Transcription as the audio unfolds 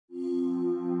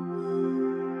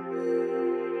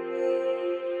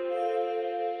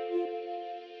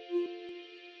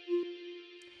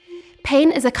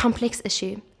Pain is a complex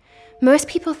issue. Most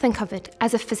people think of it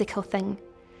as a physical thing.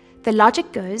 The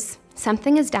logic goes,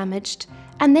 something is damaged,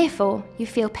 and therefore you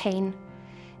feel pain.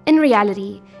 In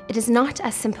reality, it is not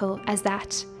as simple as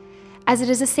that, as it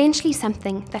is essentially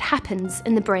something that happens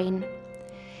in the brain.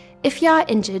 If you are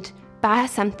injured by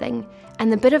something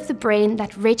and the bit of the brain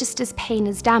that registers pain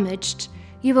is damaged,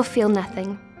 you will feel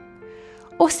nothing.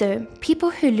 Also, people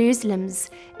who lose limbs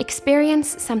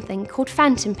experience something called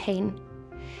phantom pain.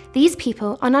 These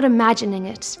people are not imagining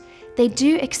it. They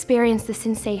do experience the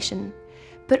sensation,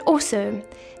 but also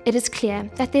it is clear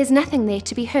that there's nothing there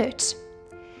to be hurt.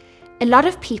 A lot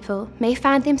of people may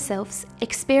find themselves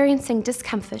experiencing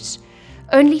discomfort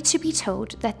only to be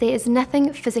told that there is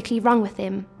nothing physically wrong with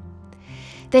them.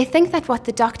 They think that what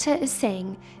the doctor is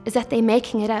saying is that they're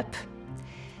making it up.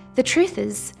 The truth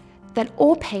is that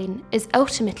all pain is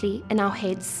ultimately in our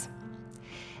heads.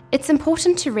 It's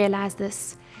important to realize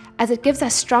this, as it gives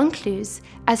us strong clues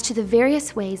as to the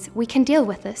various ways we can deal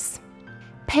with this.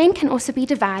 Pain can also be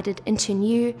divided into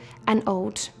new and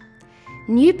old.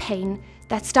 New pain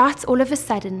that starts all of a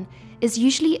sudden is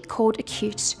usually called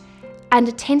acute, and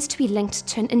it tends to be linked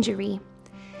to an injury.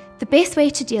 The best way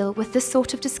to deal with this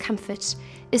sort of discomfort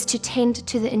is to tend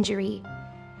to the injury.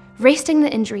 Resting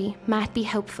the injury might be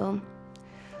helpful.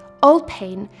 Old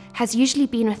pain has usually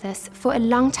been with us for a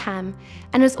long time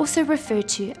and is also referred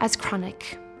to as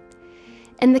chronic.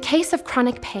 In the case of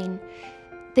chronic pain,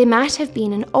 there might have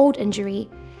been an old injury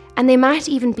and there might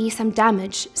even be some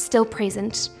damage still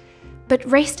present, but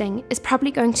resting is probably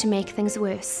going to make things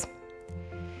worse.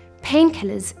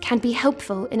 Painkillers can be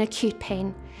helpful in acute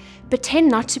pain, but tend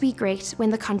not to be great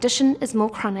when the condition is more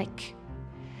chronic.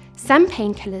 Some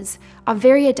painkillers are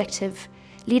very addictive,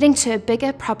 leading to a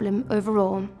bigger problem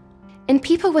overall. In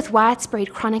people with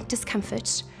widespread chronic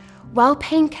discomfort, while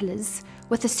painkillers,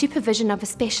 with the supervision of a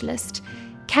specialist,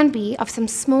 can be of some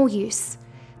small use,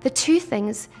 the two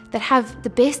things that have the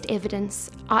best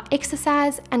evidence are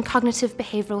exercise and cognitive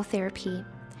behavioral therapy.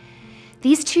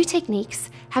 These two techniques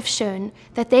have shown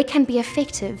that they can be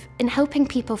effective in helping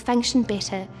people function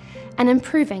better and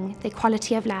improving their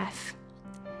quality of life.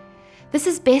 This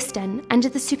is best done under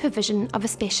the supervision of a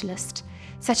specialist,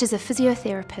 such as a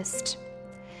physiotherapist.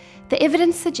 The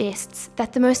evidence suggests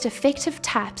that the most effective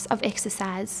types of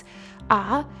exercise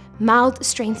are mild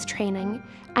strength training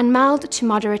and mild to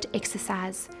moderate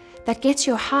exercise that gets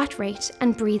your heart rate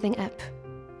and breathing up.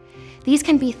 These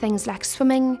can be things like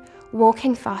swimming,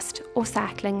 walking fast, or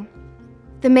cycling.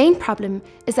 The main problem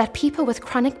is that people with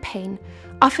chronic pain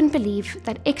often believe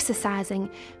that exercising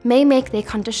may make their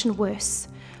condition worse,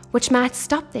 which might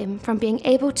stop them from being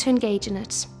able to engage in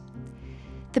it.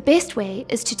 The best way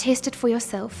is to test it for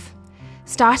yourself,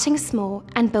 starting small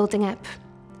and building up.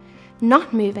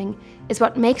 Not moving is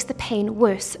what makes the pain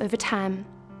worse over time.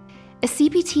 A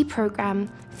CBT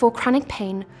program for chronic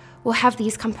pain will have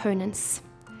these components.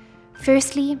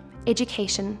 Firstly,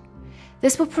 education.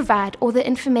 This will provide all the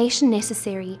information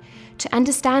necessary to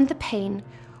understand the pain,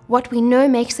 what we know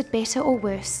makes it better or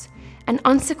worse, and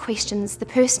answer questions the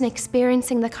person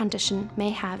experiencing the condition may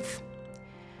have.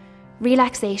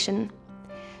 Relaxation.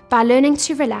 By learning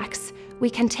to relax,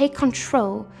 we can take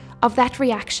control of that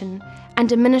reaction and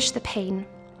diminish the pain.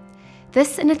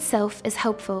 This in itself is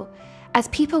helpful, as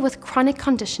people with chronic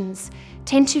conditions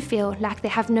tend to feel like they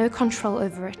have no control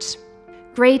over it.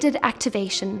 Graded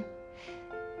activation.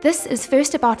 This is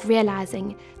first about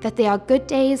realizing that there are good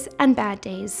days and bad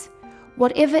days.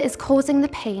 Whatever is causing the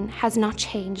pain has not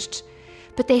changed,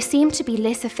 but they seem to be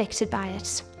less affected by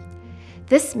it.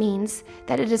 This means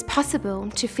that it is possible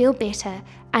to feel better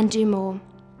and do more.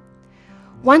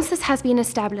 Once this has been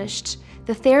established,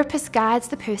 the therapist guides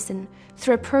the person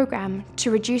through a program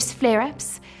to reduce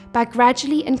flare-ups by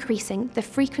gradually increasing the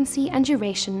frequency and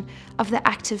duration of the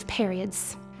active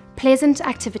periods. Pleasant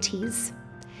activities.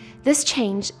 This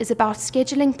change is about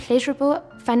scheduling pleasurable,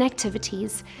 fun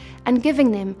activities and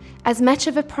giving them as much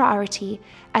of a priority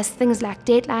as things like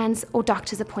deadlines or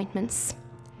doctor's appointments.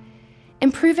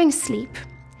 Improving sleep.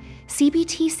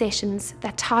 CBT sessions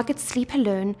that target sleep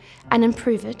alone and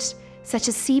improve it, such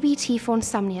as CBT for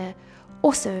insomnia,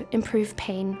 also improve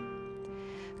pain.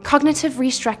 Cognitive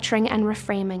restructuring and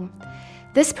reframing.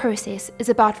 This process is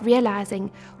about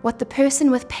realizing what the person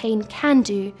with pain can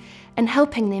do and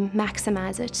helping them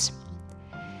maximize it.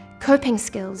 Coping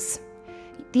skills.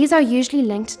 These are usually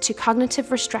linked to cognitive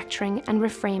restructuring and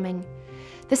reframing.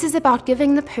 This is about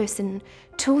giving the person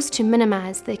tools to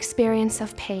minimize the experience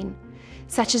of pain,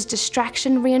 such as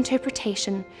distraction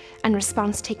reinterpretation and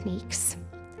response techniques.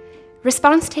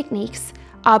 Response techniques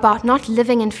are about not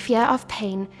living in fear of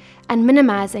pain and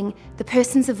minimizing the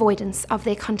person's avoidance of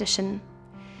their condition.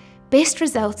 best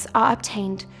results are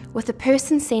obtained with a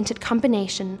person-centered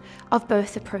combination of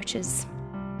both approaches.